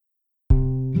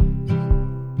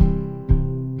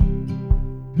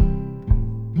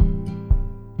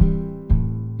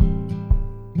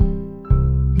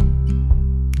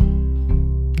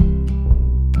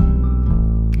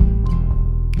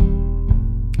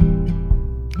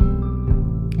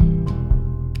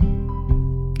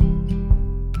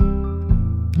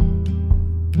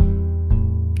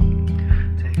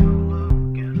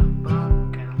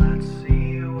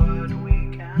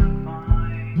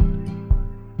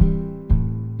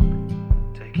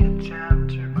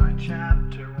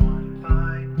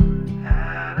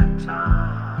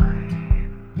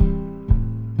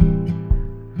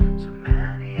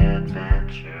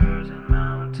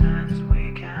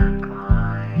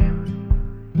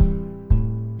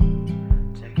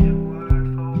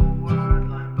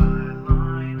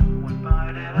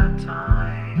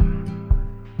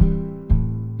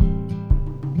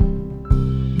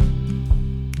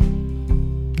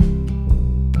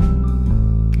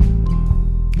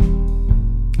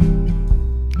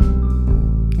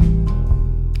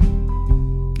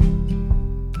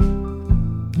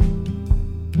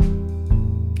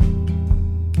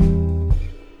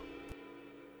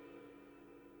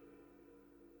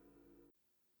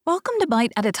Welcome to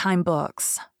Bite at a Time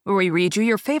Books, where we read you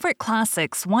your favorite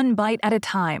classics one bite at a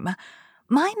time.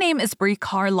 My name is Brie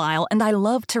Carlisle, and I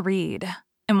love to read,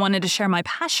 and wanted to share my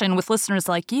passion with listeners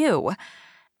like you.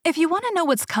 If you want to know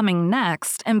what's coming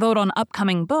next and vote on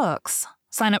upcoming books,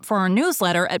 sign up for our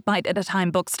newsletter at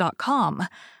biteatatimebooks.com.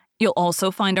 You'll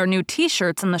also find our new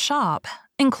t-shirts in the shop,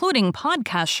 including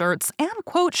podcast shirts and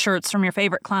quote shirts from your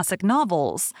favorite classic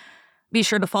novels. Be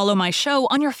sure to follow my show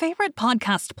on your favorite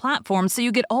podcast platform so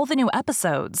you get all the new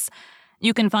episodes.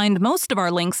 You can find most of our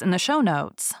links in the show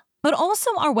notes, but also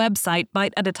our website,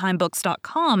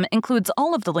 biteatatimebooks.com, includes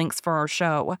all of the links for our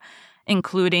show,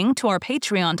 including to our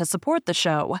Patreon to support the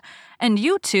show, and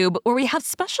YouTube, where we have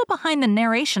special behind the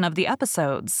narration of the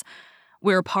episodes.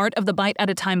 We're part of the Bite at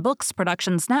a Time Books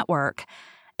Productions Network.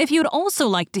 If you'd also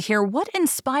like to hear what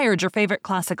inspired your favorite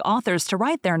classic authors to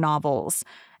write their novels,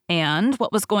 and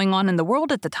what was going on in the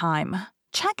world at the time,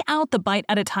 check out the Bite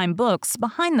at a Time Books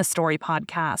Behind the Story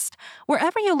podcast,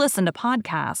 wherever you listen to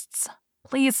podcasts.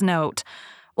 Please note,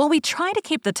 while we try to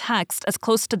keep the text as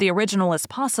close to the original as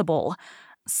possible,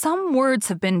 some words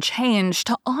have been changed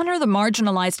to honor the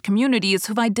marginalized communities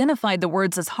who've identified the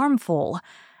words as harmful,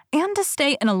 and to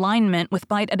stay in alignment with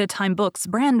Bite at a Time Books'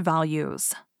 brand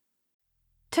values.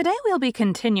 Today we'll be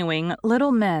continuing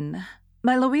Little Men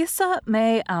by Louisa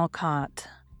May Alcott.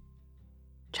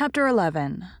 Chapter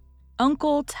 11,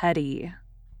 Uncle Teddy.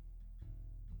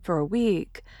 For a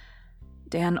week,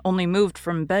 Dan only moved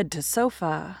from bed to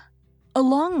sofa. A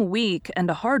long week and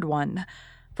a hard one,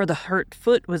 for the hurt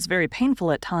foot was very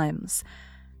painful at times.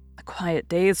 The quiet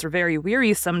days were very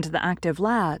wearisome to the active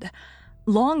lad,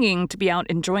 longing to be out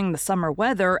enjoying the summer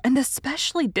weather, and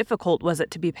especially difficult was it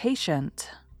to be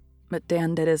patient. But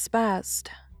Dan did his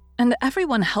best, and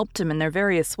everyone helped him in their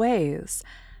various ways.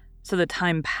 So the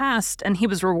time passed, and he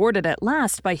was rewarded at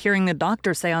last by hearing the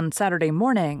doctor say on Saturday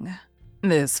morning,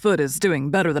 "This foot is doing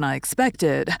better than I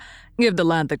expected. Give the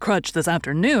lad the crutch this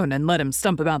afternoon and let him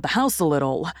stump about the house a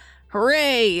little."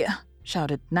 "Hooray!"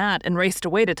 shouted Nat and raced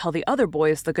away to tell the other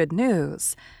boys the good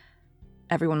news.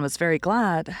 Everyone was very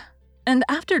glad, and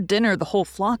after dinner the whole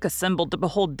flock assembled to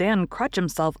behold Dan crutch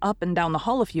himself up and down the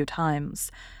hall a few times,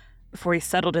 before he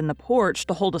settled in the porch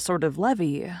to hold a sort of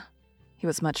levee. He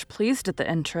was much pleased at the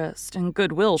interest and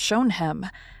goodwill shown him,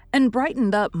 and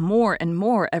brightened up more and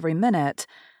more every minute,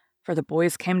 for the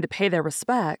boys came to pay their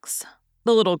respects.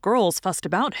 The little girls fussed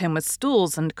about him with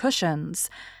stools and cushions,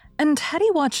 and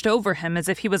Teddy watched over him as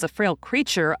if he was a frail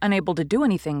creature unable to do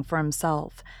anything for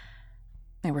himself.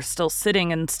 They were still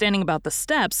sitting and standing about the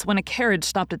steps when a carriage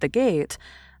stopped at the gate.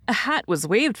 A hat was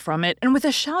waved from it, and with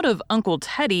a shout of Uncle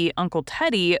Teddy, Uncle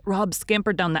Teddy, Rob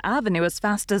scampered down the avenue as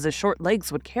fast as his short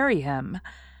legs would carry him.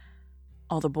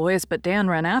 All the boys but Dan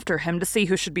ran after him to see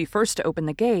who should be first to open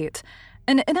the gate,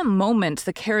 and in a moment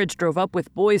the carriage drove up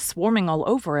with boys swarming all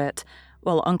over it,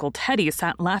 while Uncle Teddy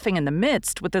sat laughing in the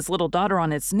midst with his little daughter on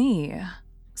his knee.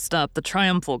 "Stop the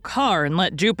triumphal car and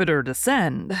let Jupiter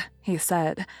descend," he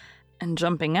said, and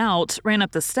jumping out, ran up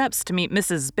the steps to meet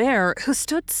Mrs. Bear, who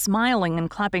stood smiling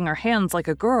and clapping her hands like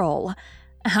a girl.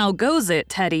 "How goes it,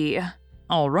 Teddy?"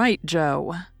 "All right,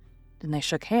 Joe." Then they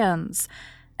shook hands,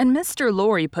 and Mr.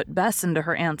 Lorry put Bess into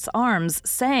her aunt's arms,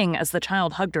 saying as the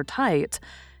child hugged her tight,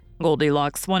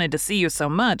 "Goldilocks wanted to see you so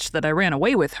much that I ran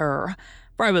away with her,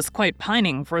 for I was quite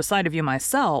pining for a sight of you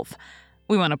myself.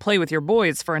 We want to play with your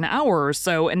boys for an hour or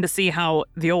so and to see how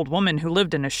the old woman who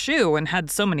lived in a shoe and had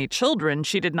so many children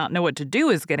she did not know what to do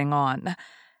is getting on."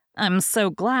 "I'm so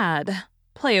glad.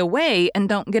 Play away and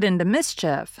don't get into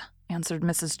mischief," answered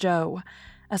Mrs. Joe,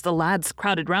 as the lads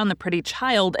crowded round the pretty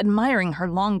child, admiring her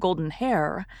long golden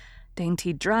hair,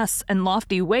 dainty dress, and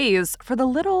lofty ways, for the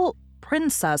little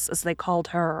princess, as they called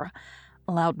her,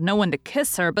 allowed no one to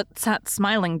kiss her but sat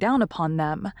smiling down upon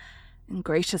them, and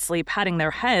graciously patting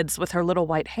their heads with her little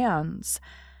white hands.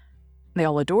 They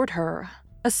all adored her,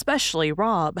 especially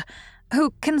Rob,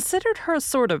 who considered her a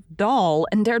sort of doll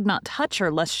and dared not touch her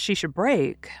lest she should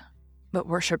break, but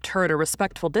worshipped her at a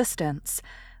respectful distance,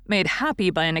 made happy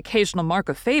by an occasional mark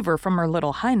of favor from her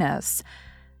little highness.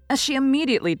 As she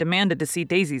immediately demanded to see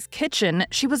Daisy's kitchen,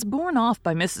 she was borne off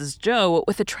by Mrs. Joe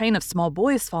with a train of small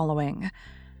boys following.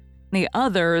 The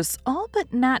others, all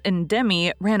but Nat and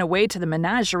Demi, ran away to the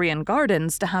menagerie and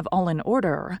gardens to have all in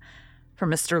order, for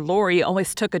Mr. Lorry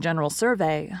always took a general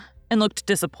survey and looked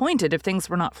disappointed if things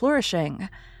were not flourishing.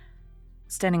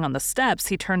 Standing on the steps,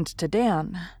 he turned to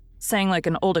Dan, saying like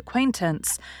an old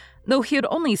acquaintance, though he had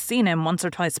only seen him once or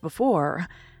twice before,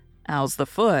 "How's the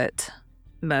foot?"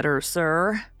 "Better,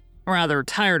 sir." "Rather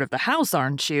tired of the house,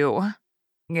 aren't you?"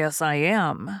 "Yes, I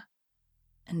am."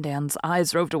 And Dan's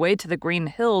eyes roved away to the green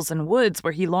hills and woods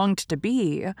where he longed to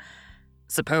be.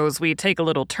 Suppose we take a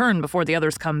little turn before the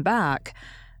others come back.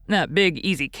 That big,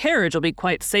 easy carriage will be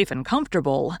quite safe and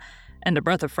comfortable, and a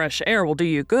breath of fresh air will do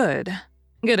you good.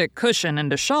 Get a cushion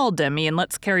and a shawl, Demi, and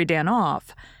let's carry Dan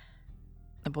off."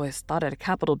 The boys thought it a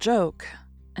capital joke,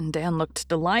 and Dan looked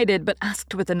delighted but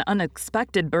asked with an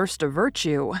unexpected burst of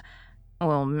virtue,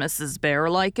 "Will Mrs. Bear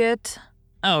like it?"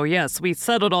 "Oh yes, we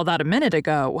settled all that a minute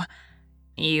ago."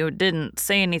 "You didn't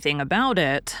say anything about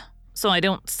it, so I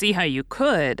don't see how you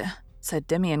could," said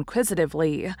Demi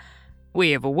inquisitively.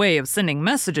 "We have a way of sending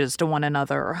messages to one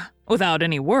another, without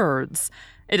any words.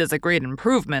 It is a great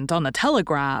improvement on the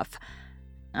telegraph."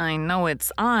 "I know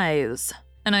its eyes,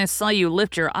 and I saw you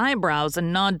lift your eyebrows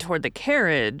and nod toward the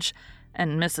carriage,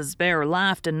 and Mrs. Bear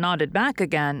laughed and nodded back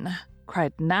again,"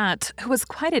 cried Nat, who was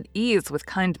quite at ease with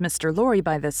kind Mr. Lorry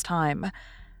by this time.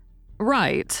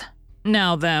 "Right.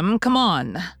 Now then, come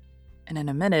on." And in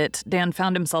a minute, Dan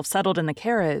found himself settled in the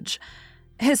carriage,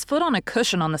 his foot on a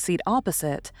cushion on the seat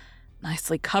opposite,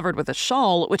 nicely covered with a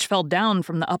shawl which fell down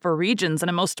from the upper regions in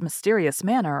a most mysterious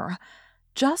manner,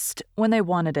 just when they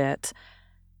wanted it.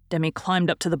 Demi climbed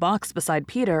up to the box beside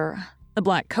Peter, the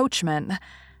black coachman.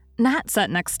 Nat sat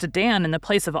next to Dan in the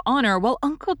place of honor while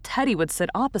Uncle Teddy would sit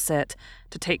opposite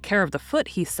to take care of the foot,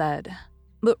 he said,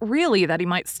 but really that he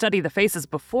might study the faces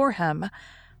before him,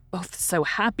 both so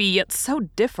happy yet so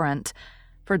different,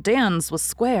 for Dan's was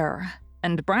square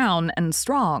and brown and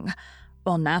strong,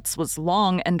 while Nat's was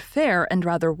long and fair and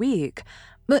rather weak,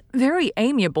 but very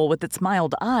amiable with its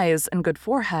mild eyes and good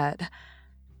forehead.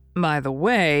 "By the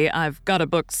way, I've got a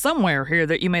book somewhere here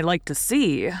that you may like to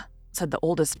see," said the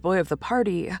oldest boy of the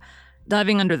party,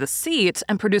 diving under the seat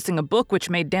and producing a book which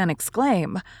made Dan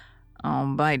exclaim,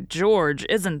 "Oh, by George,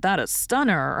 isn't that a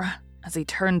stunner?" as he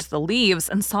turned the leaves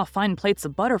and saw fine plates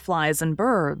of butterflies and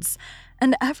birds,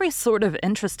 and every sort of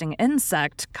interesting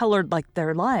insect colored like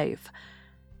their life.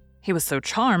 He was so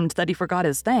charmed that he forgot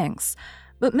his thanks,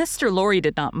 but Mr. Lorry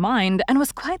did not mind and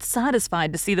was quite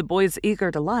satisfied to see the boys' eager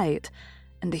delight,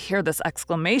 and to hear this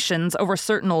exclamations over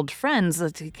certain old friends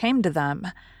as he came to them.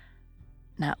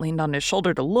 Nat leaned on his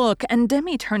shoulder to look, and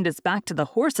Demi turned his back to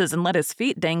the horses and let his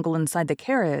feet dangle inside the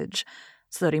carriage,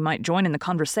 so that he might join in the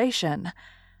conversation.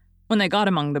 When they got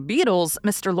among the beetles,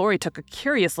 Mr. Lorry took a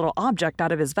curious little object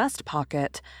out of his vest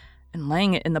pocket, and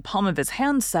laying it in the palm of his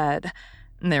hand said,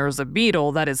 "There's a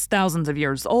beetle that is thousands of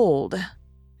years old."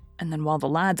 And then while the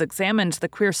lads examined the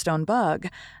queer stone bug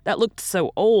that looked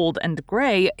so old and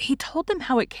gray, he told them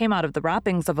how it came out of the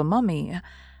wrappings of a mummy,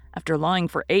 after lying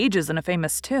for ages in a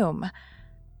famous tomb.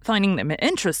 Finding them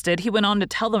interested, he went on to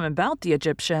tell them about the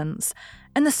Egyptians,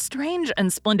 and the strange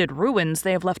and splendid ruins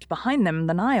they have left behind them in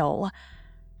the Nile,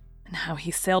 and how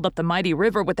he sailed up the mighty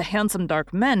river with the handsome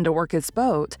dark men to work his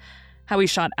boat, how he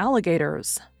shot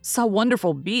alligators, saw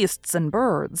wonderful beasts and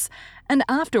birds, and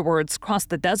afterwards crossed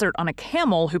the desert on a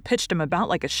camel who pitched him about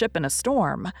like a ship in a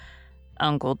storm.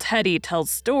 "Uncle Teddy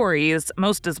tells stories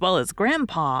most as well as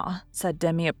Grandpa," said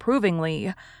Demi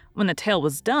approvingly, when the tale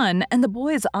was done and the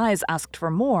boys' eyes asked for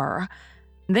more.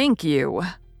 "Thank you,"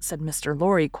 said Mr.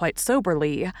 Lorry quite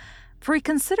soberly, for he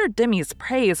considered Demi's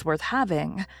praise worth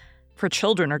having, for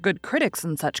children are good critics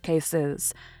in such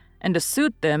cases, and to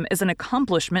suit them is an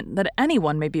accomplishment that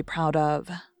anyone may be proud of.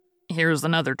 "Here's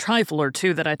another trifle or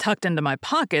two that I tucked into my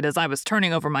pocket as I was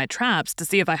turning over my traps to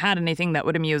see if I had anything that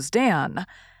would amuse Dan."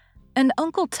 And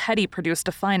Uncle Teddy produced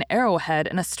a fine arrowhead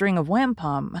and a string of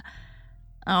wampum.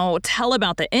 "Oh, tell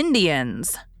about the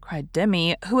Indians," cried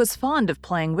Demi, who was fond of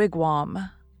playing wigwam.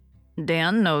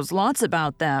 "Dan knows lots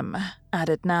about them,"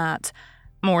 added Nat.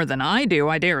 "More than I do,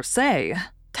 I dare say.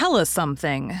 Tell us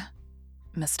something."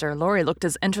 Mr. Lorry looked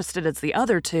as interested as the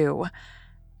other two.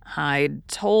 "Hyde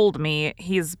told me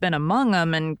he's been among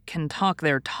 'em and can talk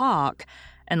their talk,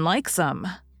 and likes 'em,"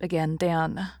 began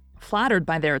Dan, flattered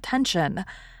by their attention,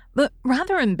 but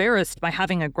rather embarrassed by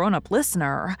having a grown-up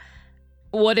listener.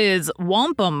 "What is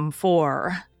wampum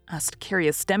for?" asked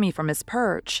curious Demi from his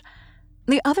perch.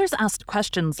 The others asked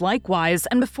questions likewise,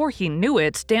 and before he knew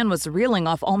it, Dan was reeling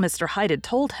off all Mr. Hyde had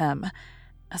told him,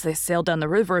 as they sailed down the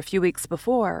river a few weeks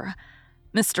before.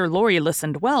 Mr. Lorry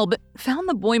listened well, but found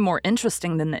the boy more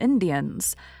interesting than the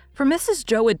Indians, for Mrs.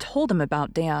 Joe had told him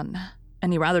about Dan,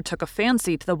 and he rather took a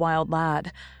fancy to the wild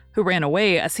lad, who ran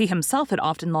away as he himself had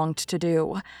often longed to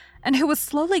do, and who was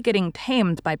slowly getting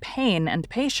tamed by pain and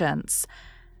patience.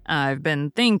 "I've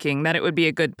been thinking that it would be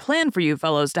a good plan for you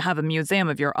fellows to have a museum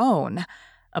of your own,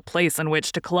 a place in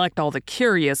which to collect all the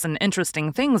curious and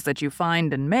interesting things that you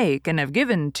find and make and have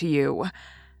given to you.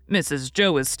 Mrs.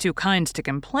 Joe is too kind to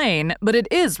complain, but it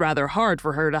is rather hard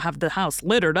for her to have the house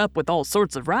littered up with all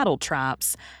sorts of rattle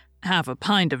traps. Half a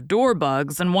pint of door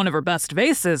bugs in one of her best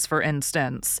vases, for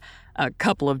instance. A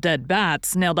couple of dead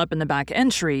bats nailed up in the back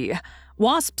entry.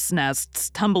 Wasps' nests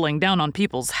tumbling down on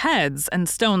people's heads and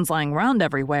stones lying around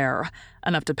everywhere,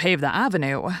 enough to pave the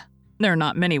avenue. There are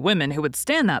not many women who would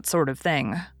stand that sort of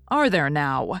thing, are there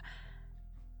now?"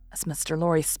 As Mr.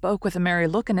 Lorry spoke with a merry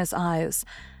look in his eyes,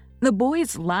 the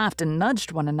boys laughed and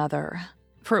nudged one another,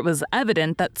 for it was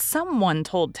evident that someone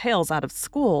told tales out of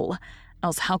school,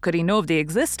 else how could he know of the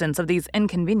existence of these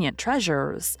inconvenient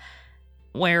treasures?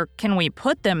 "Where can we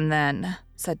put them, then?"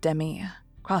 said Demi,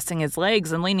 crossing his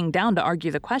legs and leaning down to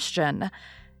argue the question.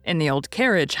 "In the old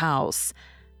carriage house."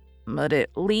 "But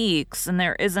it leaks, and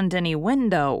there isn't any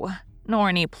window, nor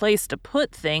any place to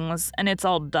put things, and it's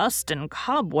all dust and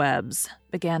cobwebs,"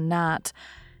 began Nat.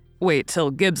 "Wait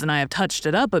till Gibbs and I have touched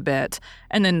it up a bit,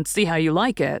 and then see how you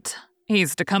like it.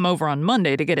 He's to come over on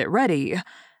Monday to get it ready.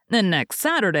 Then next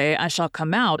Saturday I shall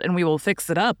come out and we will fix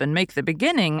it up and make the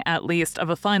beginning, at least, of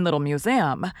a fine little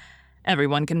museum.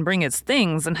 Everyone can bring his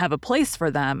things and have a place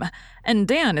for them, and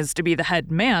Dan is to be the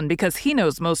head man because he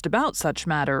knows most about such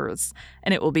matters,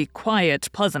 and it will be quiet,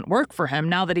 pleasant work for him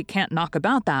now that he can't knock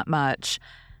about that much."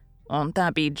 "Won't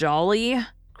that be jolly?"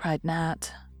 cried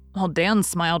Nat, while Dan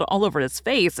smiled all over his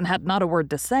face and had not a word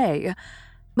to say,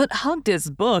 but hugged his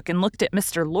book and looked at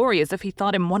Mr. Lorry as if he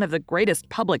thought him one of the greatest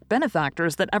public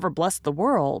benefactors that ever blessed the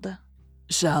world.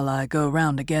 "Shall I go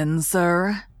round again,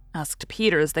 sir?" asked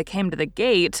Peter as they came to the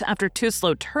gate after 2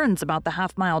 slow turns about the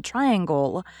half-mile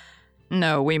triangle.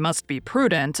 "No, we must be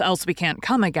prudent, else we can't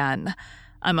come again.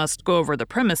 I must go over the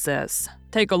premises,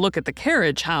 take a look at the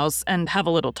carriage house, and have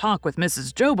a little talk with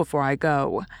Mrs. Joe before I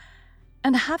go."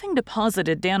 And having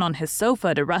deposited Dan on his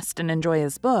sofa to rest and enjoy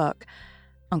his book,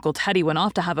 Uncle Teddy went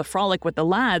off to have a frolic with the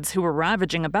lads who were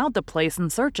ravaging about the place in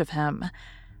search of him,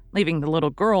 leaving the little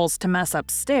girls to mess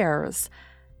upstairs.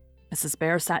 Mrs.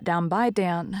 Bear sat down by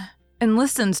Dan and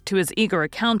listened to his eager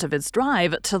account of his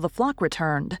drive till the flock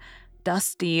returned,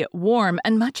 dusty, warm,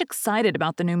 and much excited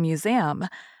about the new museum,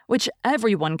 which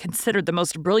everyone considered the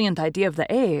most brilliant idea of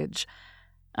the age.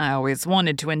 "I always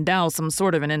wanted to endow some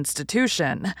sort of an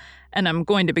institution, and I'm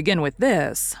going to begin with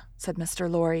this," said Mr.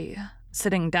 Lorry,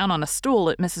 sitting down on a stool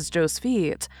at Mrs. Joe's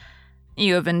feet.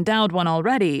 "You have endowed one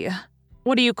already.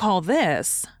 What do you call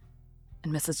this?"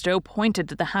 And Mrs. Joe pointed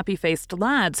to the happy-faced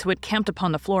lads who had camped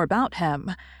upon the floor about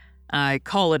him. "I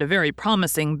call it a very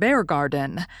promising bear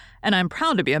garden, and I'm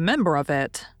proud to be a member of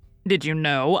it. Did you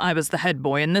know I was the head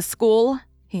boy in this school?"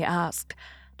 he asked,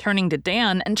 turning to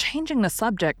Dan and changing the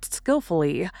subject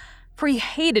skillfully, for he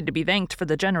hated to be thanked for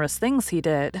the generous things he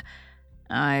did.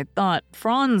 "I thought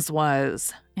Franz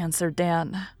was," answered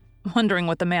Dan, wondering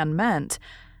what the man meant.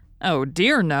 "Oh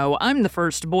dear no, I'm the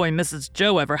first boy Mrs.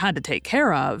 Joe ever had to take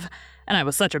care of, and I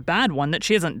was such a bad one that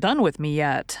she hasn't done with me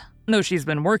yet, though she's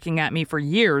been working at me for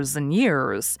years and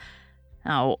years."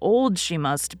 "How old she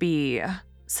must be,"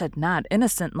 said Nat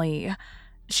innocently.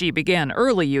 "She began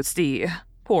early, you see.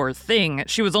 Poor thing,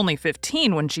 she was only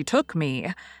 15 when she took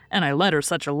me, and I led her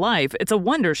such a life, it's a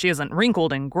wonder she isn't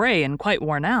wrinkled and gray and quite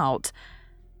worn out."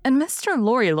 And Mr.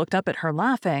 Lorry looked up at her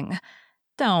laughing.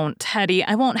 "Don't, Teddy,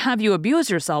 I won't have you abuse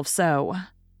yourself so."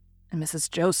 And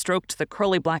Mrs. Joe stroked the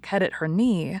curly black head at her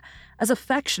knee, as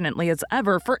affectionately as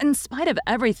ever, for in spite of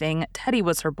everything, Teddy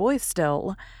was her boy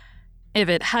still. "If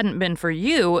it hadn't been for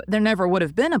you, there never would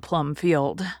have been a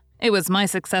Plumfield. It was my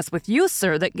success with you,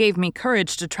 sir, that gave me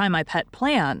courage to try my pet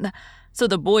plan. So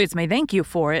the boys may thank you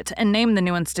for it and name the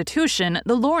new institution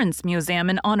the Lawrence Museum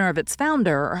in honor of its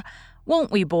founder.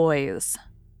 Won't we, boys?"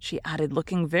 she added,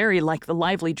 looking very like the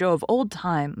lively Joe of old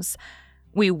times.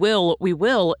 We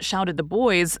will," shouted the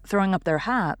boys, throwing up their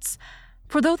hats.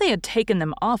 For though they had taken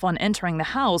them off on entering the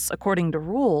house according to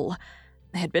rule,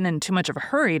 they had been in too much of a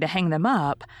hurry to hang them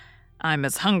up. "I'm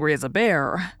as hungry as a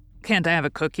bear. Can't I have a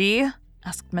cookie?"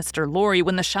 asked Mr. Lorry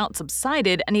when the shout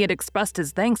subsided and he had expressed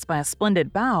his thanks by a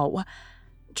splendid bow.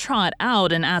 "Trot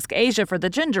out and ask Asia for the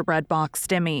gingerbread box,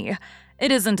 Demi.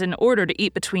 It isn't in order to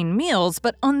eat between meals,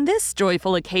 but on this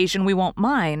joyful occasion we won't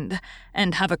mind,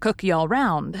 and have a cookie all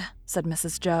round," said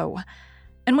Mrs. Joe.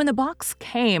 And when the box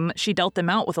came, she dealt them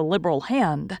out with a liberal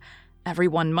hand,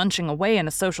 everyone munching away in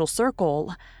a social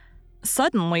circle.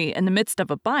 Suddenly, in the midst of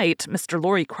a bite, Mr.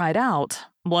 Lorry cried out,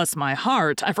 "Bless my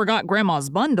heart, I forgot Grandma's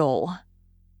bundle,"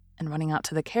 and running out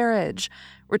to the carriage,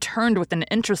 returned with an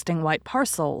interesting white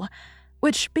parcel,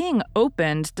 which, being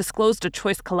opened, disclosed a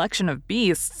choice collection of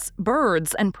beasts,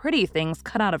 birds, and pretty things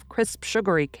cut out of crisp,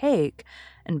 sugary cake,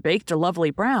 and baked a lovely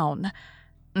brown.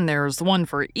 "There's one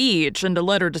for each, and a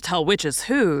letter to tell which is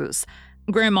whose.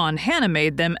 Grandma and Hannah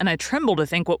made them, and I tremble to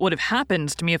think what would have happened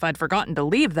to me if I'd forgotten to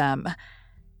leave them."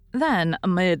 Then,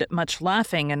 amid much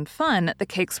laughing and fun, the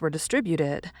cakes were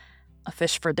distributed. A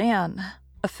fish for Dan,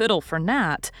 a fiddle for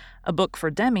Nat, a book for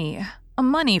Demi, a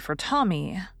money for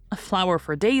Tommy, a flower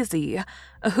for Daisy,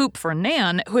 a hoop for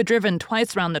Nan, who had driven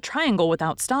twice round the triangle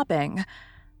without stopping,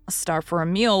 a star for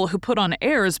Emil, who put on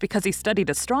airs because he studied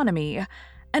astronomy,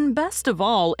 and best of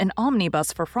all, an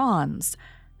omnibus for Franz,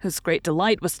 whose great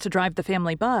delight was to drive the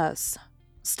family bus.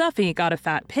 Stuffy got a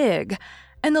fat pig,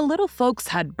 and the little folks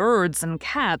had birds and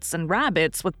cats and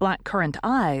rabbits with black currant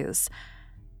eyes.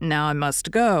 Now I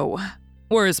must go.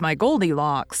 Where's my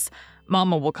Goldilocks?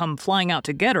 Mama will come flying out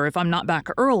to get her if I'm not back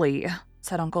early,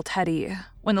 said Uncle Teddy,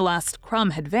 when the last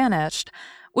crumb had vanished,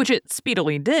 which it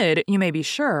speedily did, you may be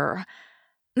sure.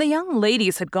 The young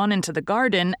ladies had gone into the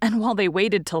garden, and while they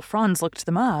waited till Franz looked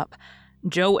them up,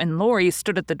 Joe and Laurie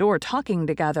stood at the door talking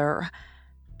together.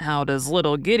 "How does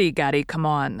little Giddy-Gaddy come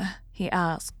on?" he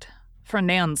asked. For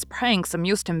Nan's pranks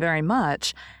amused him very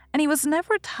much, and he was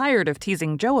never tired of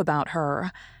teasing Joe about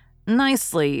her.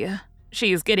 "Nicely.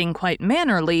 She's getting quite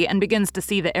mannerly and begins to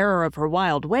see the error of her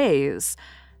wild ways."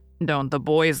 "Don't the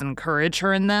boys encourage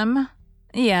her in them?"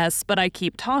 "Yes, but I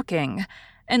keep talking.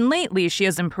 And lately she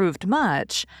has improved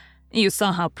much. You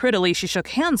saw how prettily she shook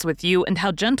hands with you and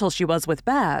how gentle she was with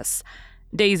Bess.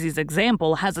 Daisy's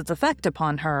example has its effect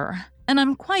upon her, and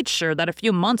I'm quite sure that a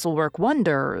few months will work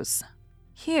wonders."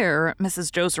 Here,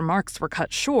 Mrs. Joe's remarks were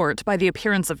cut short by the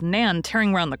appearance of Nan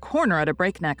tearing round the corner at a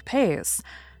breakneck pace,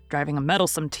 driving a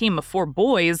meddlesome team of 4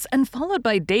 boys and followed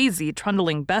by Daisy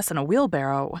trundling Bess in a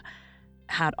wheelbarrow.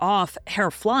 Hat off, hair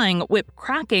flying, whip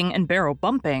cracking, and barrow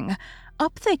bumping,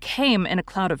 up they came in a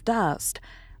cloud of dust,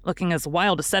 looking as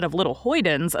wild a set of little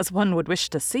hoydens as one would wish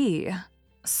to see.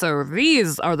 "So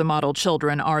these are the model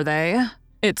children, are they?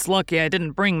 It's lucky I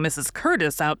didn't bring Mrs.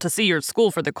 Curtis out to see your school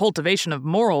for the cultivation of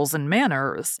morals and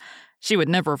manners. She would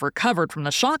never have recovered from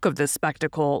the shock of this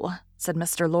spectacle," said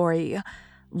Mr. Laurie,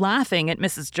 laughing at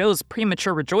Mrs. Joe's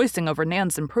premature rejoicing over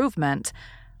Nan's improvement.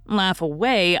 "Laugh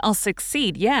away, I'll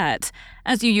succeed yet,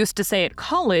 as you used to say at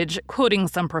college, quoting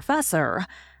some professor.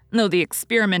 Though the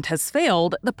experiment has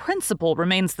failed, the principle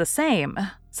remains the same,"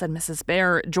 said Mrs.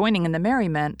 Bear, joining in the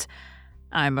merriment.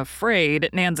 "I'm afraid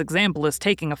Nan's example is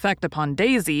taking effect upon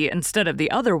Daisy instead of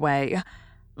the other way.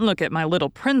 Look at my little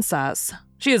princess.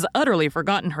 She has utterly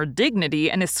forgotten her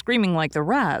dignity and is screaming like the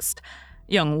rest.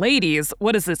 Young ladies,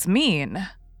 what does this mean?"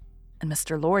 And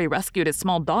Mr. Laurie rescued his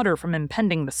small daughter from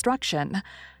impending destruction,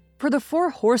 for the 4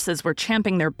 horses were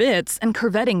champing their bits and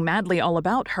curvetting madly all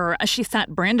about her as she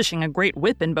sat brandishing a great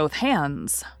whip in both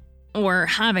hands. "We're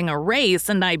having a race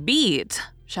and I beat,"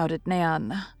 shouted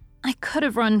Nan. "I could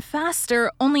have run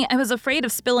faster, only I was afraid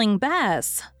of spilling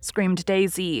Bess," screamed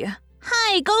Daisy.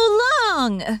 "Hi, go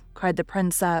long!" cried the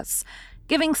princess,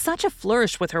 giving such a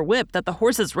flourish with her whip that the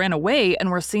horses ran away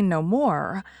and were seen no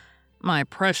more. "My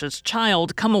precious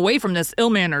child, come away from this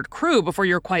ill-mannered crew before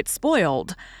you're quite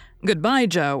spoiled. Goodbye,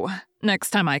 Joe.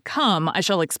 Next time I come, I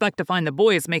shall expect to find the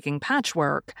boys making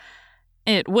patchwork.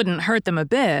 It wouldn't hurt them a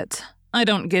bit. I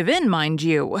don't give in, mind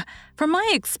you, for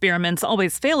my experiments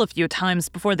always fail a few times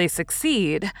before they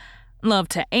succeed. Love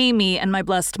to Amy and my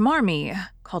blessed Marmee,"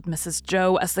 called Mrs.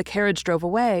 Joe as the carriage drove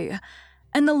away.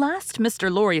 And the last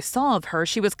Mr. Laurie saw of her,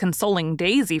 she was consoling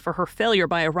Daisy for her failure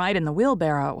by a ride in the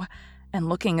wheelbarrow, and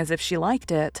looking as if she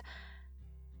liked it.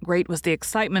 Great was the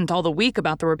excitement all the week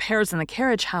about the repairs in the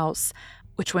carriage house,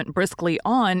 which went briskly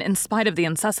on in spite of the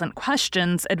incessant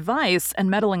questions, advice, and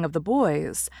meddling of the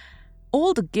boys.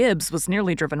 Old Gibbs was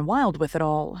nearly driven wild with it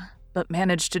all, but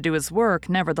managed to do his work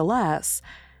nevertheless,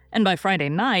 and by Friday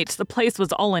night the place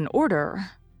was all in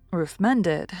order. Roof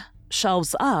mended,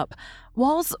 shelves up,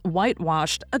 walls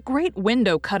whitewashed, a great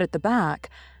window cut at the back,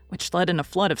 which let in a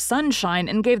flood of sunshine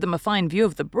and gave them a fine view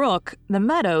of the brook, the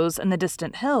meadows, and the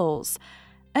distant hills.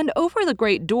 And over the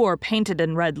great door, painted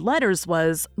in red letters,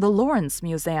 was the Lawrence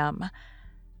Museum.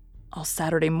 All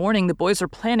Saturday morning the boys were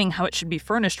planning how it should be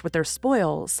furnished with their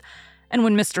spoils, and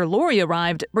when Mr. Laurie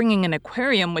arrived, bringing an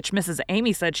aquarium which Mrs.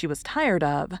 Amy said she was tired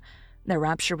of, their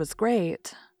rapture was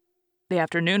great. The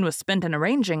afternoon was spent in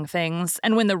arranging things,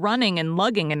 and when the running and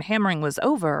lugging and hammering was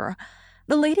over,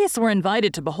 the ladies were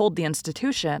invited to behold the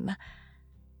institution.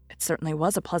 It certainly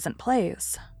was a pleasant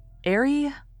place,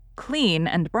 airy, clean,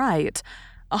 and bright.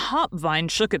 A hop vine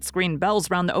shook its green bells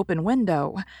round the open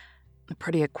window. A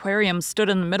pretty aquarium stood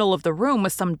in the middle of the room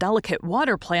with some delicate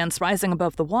water plants rising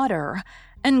above the water,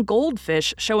 and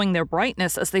goldfish showing their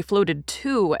brightness as they floated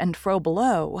to and fro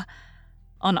below.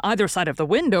 On either side of the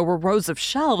window were rows of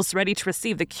shelves ready to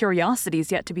receive the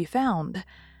curiosities yet to be found.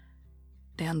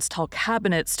 Dan's tall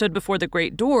cabinet stood before the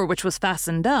great door, which was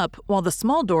fastened up, while the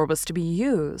small door was to be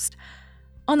used.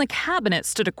 On the cabinet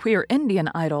stood a queer Indian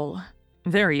idol.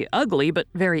 Very ugly, but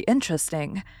very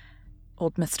interesting.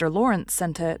 Old Mr. Lawrence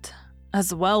sent it,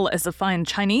 as well as a fine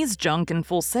Chinese junk in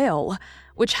full sail,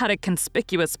 which had a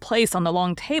conspicuous place on the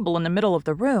long table in the middle of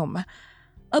the room.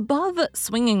 Above,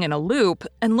 swinging in a loop,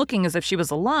 and looking as if she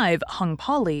was alive, hung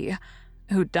Polly,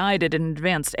 who died at an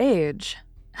advanced age,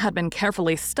 had been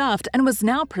carefully stuffed, and was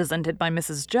now presented by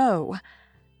Mrs. Joe.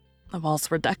 The walls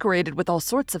were decorated with all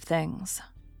sorts of things.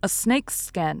 A snake's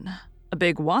skin, a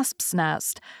big wasp's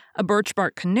nest, a birch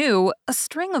bark canoe, a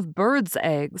string of birds'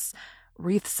 eggs,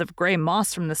 wreaths of gray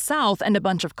moss from the south, and a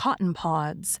bunch of cotton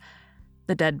pods.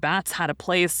 The dead bats had a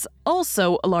place,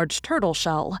 also a large turtle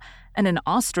shell, and an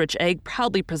ostrich egg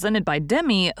proudly presented by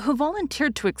Demi, who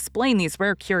volunteered to explain these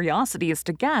rare curiosities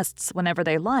to guests whenever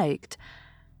they liked.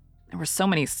 There were so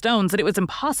many stones that it was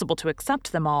impossible to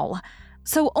accept them all,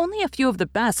 so only a few of the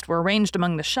best were arranged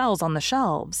among the shells on the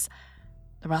shelves.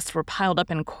 The rest were piled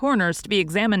up in corners to be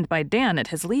examined by Dan at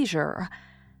his leisure.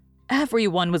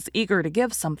 Everyone was eager to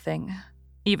give something.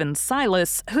 Even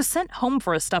Silas, who sent home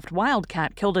for a stuffed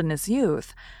wildcat killed in his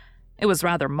youth. It was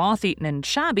rather moth-eaten and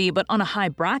shabby, but on a high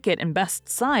bracket and best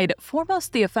side,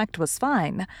 foremost the effect was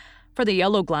fine, for the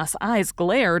yellow glass eyes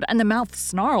glared and the mouth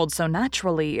snarled so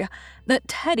naturally that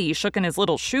Teddy shook in his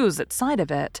little shoes at sight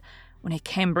of it when he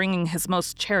came bringing his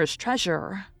most cherished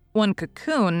treasure, one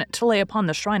cocoon, to lay upon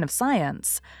the shrine of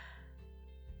science.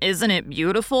 "Isn't it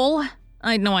beautiful?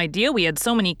 I'd no idea we had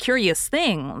so many curious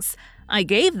things. I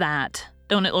gave that.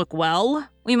 Don't it look well?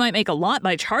 We might make a lot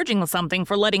by charging something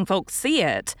for letting folks see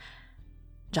it."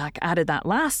 Jack added that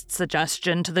last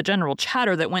suggestion to the general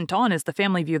chatter that went on as the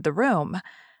family viewed the room.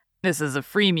 "This is a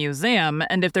free museum,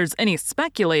 and if there's any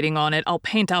speculating on it, I'll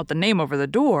paint out the name over the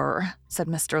door," said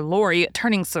Mr. Lorry,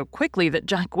 turning so quickly that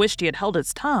Jack wished he had held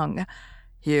his tongue.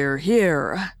 "Hear,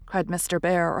 hear," cried Mr.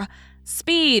 Bear.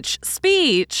 "Speech,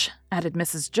 speech," added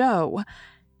Mrs. Joe.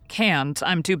 "Can't,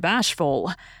 I'm too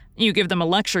bashful. You give them a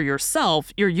lecture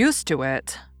yourself, you're used to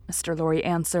it," Mr. Lorry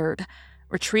answered,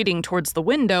 retreating towards the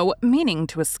window, meaning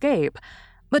to escape.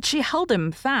 But she held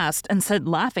him fast and said,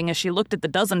 laughing as she looked at the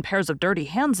dozen pairs of dirty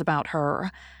hands about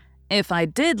her, "If I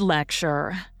did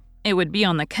lecture, it would be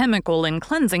on the chemical and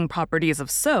cleansing properties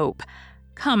of soap.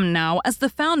 Come now, as the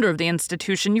founder of the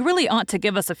institution, you really ought to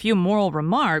give us a few moral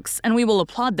remarks, and we will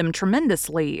applaud them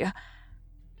tremendously."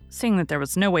 Seeing that there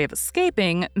was no way of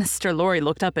escaping, Mr. Lorry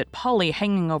looked up at Polly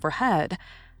hanging overhead,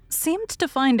 seemed to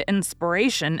find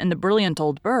inspiration in the brilliant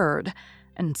old bird,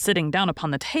 and sitting down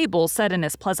upon the table said in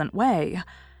his pleasant way,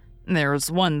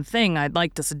 "There's one thing I'd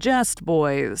like to suggest,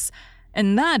 boys,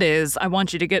 and that is I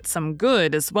want you to get some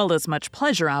good as well as much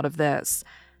pleasure out of this.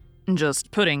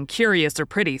 Just putting curious or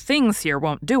pretty things here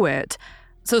won't do it.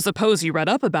 So suppose you read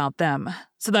up about them,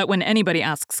 so that when anybody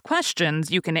asks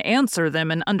questions, you can answer them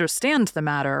and understand the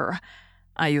matter.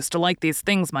 I used to like these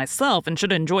things myself and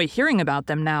should enjoy hearing about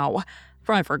them now,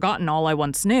 for I've forgotten all I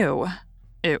once knew.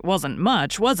 It wasn't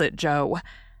much, was it, Joe?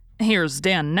 Here's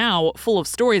Dan now, full of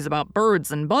stories about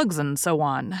birds and bugs and so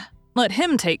on. Let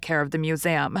him take care of the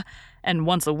museum, and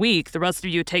once a week the rest of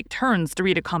you take turns to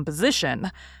read a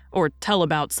composition, or tell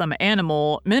about some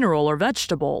animal, mineral, or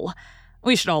vegetable.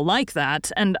 We should all like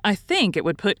that, and I think it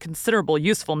would put considerable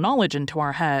useful knowledge into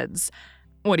our heads.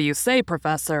 What do you say,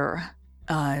 Professor?"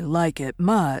 "I like it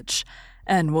much,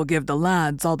 and will give the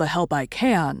lads all the help I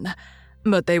can.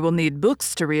 But they will need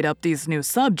books to read up these new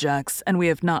subjects, and we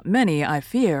have not many, I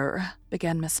fear,"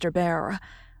 began Mr. Bear,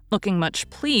 looking much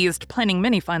pleased, planning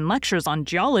many fine lectures on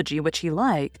geology which he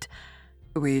liked.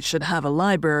 "We should have a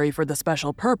library for the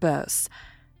special purpose."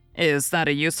 "Is that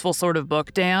a useful sort of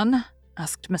book, Dan?"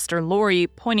 asked Mr. Lorry,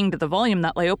 pointing to the volume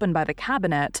that lay open by the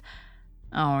cabinet.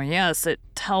 "Oh yes, it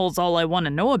tells all I want to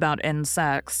know about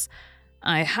insects.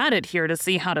 I had it here to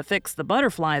see how to fix the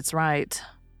butterflies right.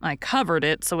 I covered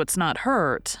it so it's not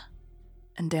hurt."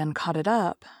 And Dan caught it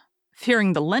up,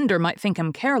 fearing the lender might think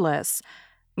him careless.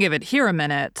 "Give it here a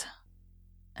minute."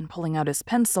 And pulling out his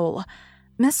pencil,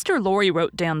 Mr. Lorry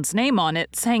wrote Dan's name on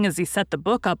it, saying as he set the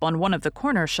book up on one of the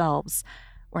corner shelves,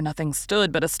 where nothing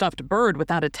stood but a stuffed bird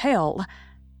without a tail,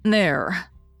 "There,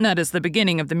 that is the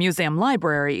beginning of the museum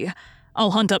library.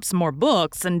 I'll hunt up some more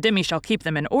books, and Demi shall keep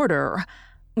them in order.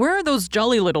 Where are those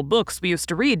jolly little books we used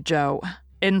to read, Joe?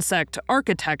 Insect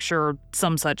Architecture,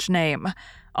 some such name.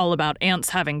 All about ants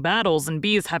having battles and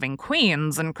bees having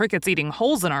queens and crickets eating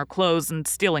holes in our clothes and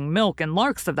stealing milk and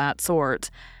larks of that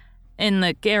sort. In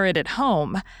the garret at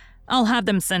home. I'll have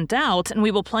them sent out, and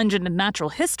we will plunge into natural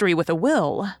history with a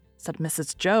will," said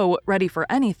Mrs. Joe, ready for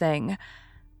anything.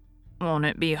 "Won't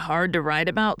it be hard to write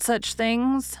about such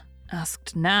things?"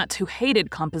 asked Nat, who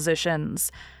hated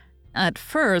compositions. "At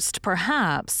first,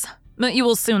 perhaps, but you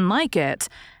will soon like it.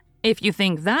 If you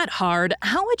think that hard,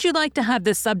 how would you like to have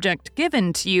this subject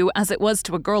given to you as it was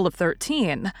to a girl of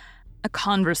 13? A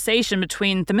conversation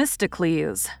between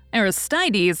Themistocles,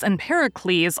 Aristides, and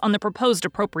Pericles on the proposed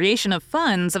appropriation of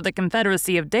funds of the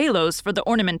Confederacy of Delos for the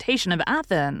ornamentation of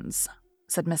Athens,"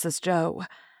 said Mrs. Joe.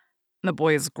 The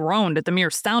boys groaned at the mere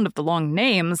sound of the long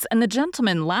names, and the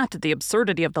gentlemen laughed at the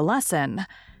absurdity of the lesson.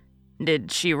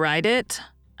 "Did she write it?"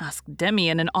 asked Demi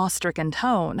in an awe-stricken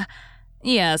tone.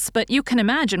 "Yes, but you can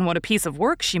imagine what a piece of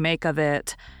work she make of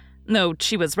it. Though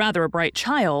she was rather a bright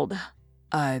child."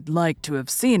 "I'd like to have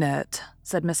seen it,"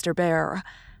 said Mr. Bear.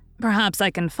 "Perhaps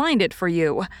I can find it for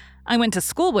you. I went to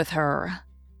school with her."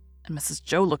 And Mrs.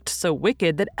 Joe looked so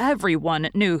wicked that everyone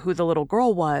knew who the little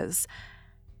girl was.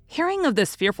 Hearing of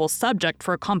this fearful subject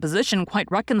for a composition quite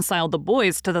reconciled the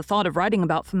boys to the thought of writing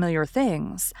about familiar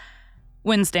things.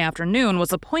 Wednesday afternoon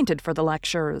was appointed for the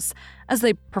lectures, as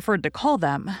they preferred to call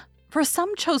them, for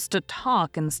some chose to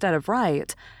talk instead of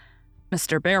write.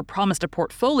 Mr. Bear promised a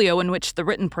portfolio in which the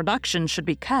written production should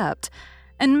be kept,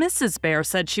 and Mrs. Bear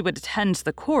said she would attend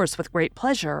the course with great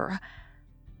pleasure.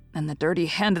 And the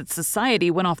dirty-handed society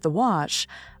went off the wash,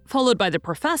 followed by the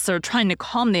professor trying to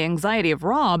calm the anxiety of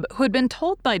Rob, who had been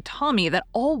told by Tommy that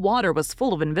all water was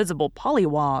full of invisible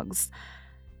pollywogs.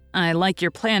 "I like your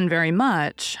plan very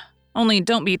much. Only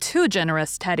don't be too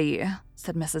generous, Teddy,"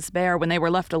 said Mrs. Bear when they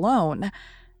were left alone.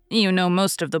 "You know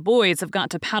most of the boys have got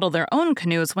to paddle their own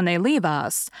canoes when they leave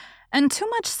us, and too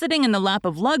much sitting in the lap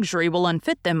of luxury will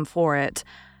unfit them for it.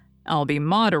 I'll be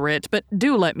moderate, but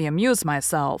do let me amuse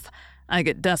myself. I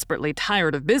get desperately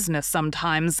tired of business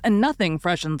sometimes, and nothing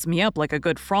freshens me up like a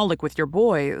good frolic with your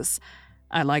boys.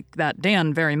 I like that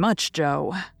Dan very much,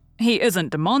 Joe. He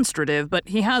isn't demonstrative, but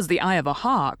he has the eye of a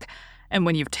hawk, and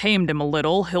when you've tamed him a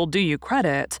little, he'll do you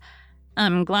credit.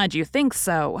 I'm glad you think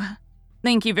so.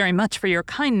 Thank you very much for your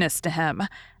kindness to him,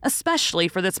 especially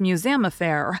for this museum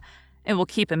affair. It will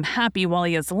keep him happy while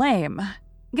he is lame.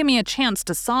 Give me a chance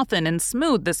to soften and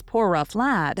smooth this poor rough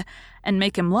lad, and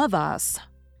make him love us."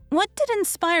 "What did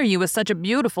inspire you with such a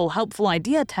beautiful, helpful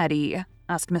idea, Teddy?"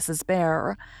 asked Mrs.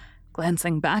 Bear,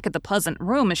 glancing back at the pleasant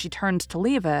room as she turned to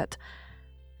leave it.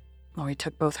 Laurie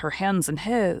took both her hands in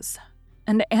his,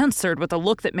 and answered with a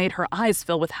look that made her eyes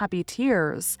fill with happy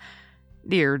tears.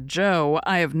 "Dear Joe,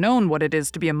 I have known what it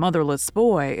is to be a motherless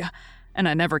boy, and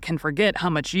I never can forget how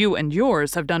much you and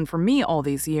yours have done for me all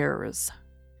these years."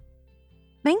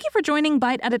 Thank you for joining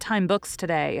Bite at a Time Books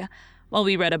today, while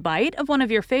we read a bite of one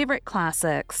of your favorite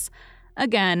classics.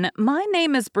 Again, my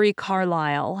name is Brie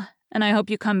Carlisle, and I hope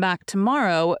you come back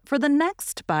tomorrow for the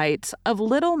next bite of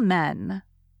Little Men.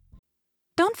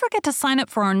 Don't forget to sign up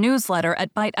for our newsletter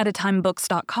at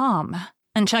biteatatimebooks.com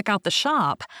and check out the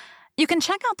shop. You can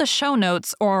check out the show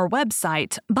notes or our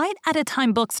website,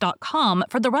 biteatatimebooks.com,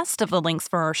 for the rest of the links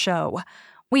for our show.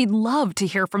 We'd love to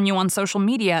hear from you on social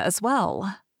media as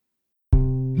well.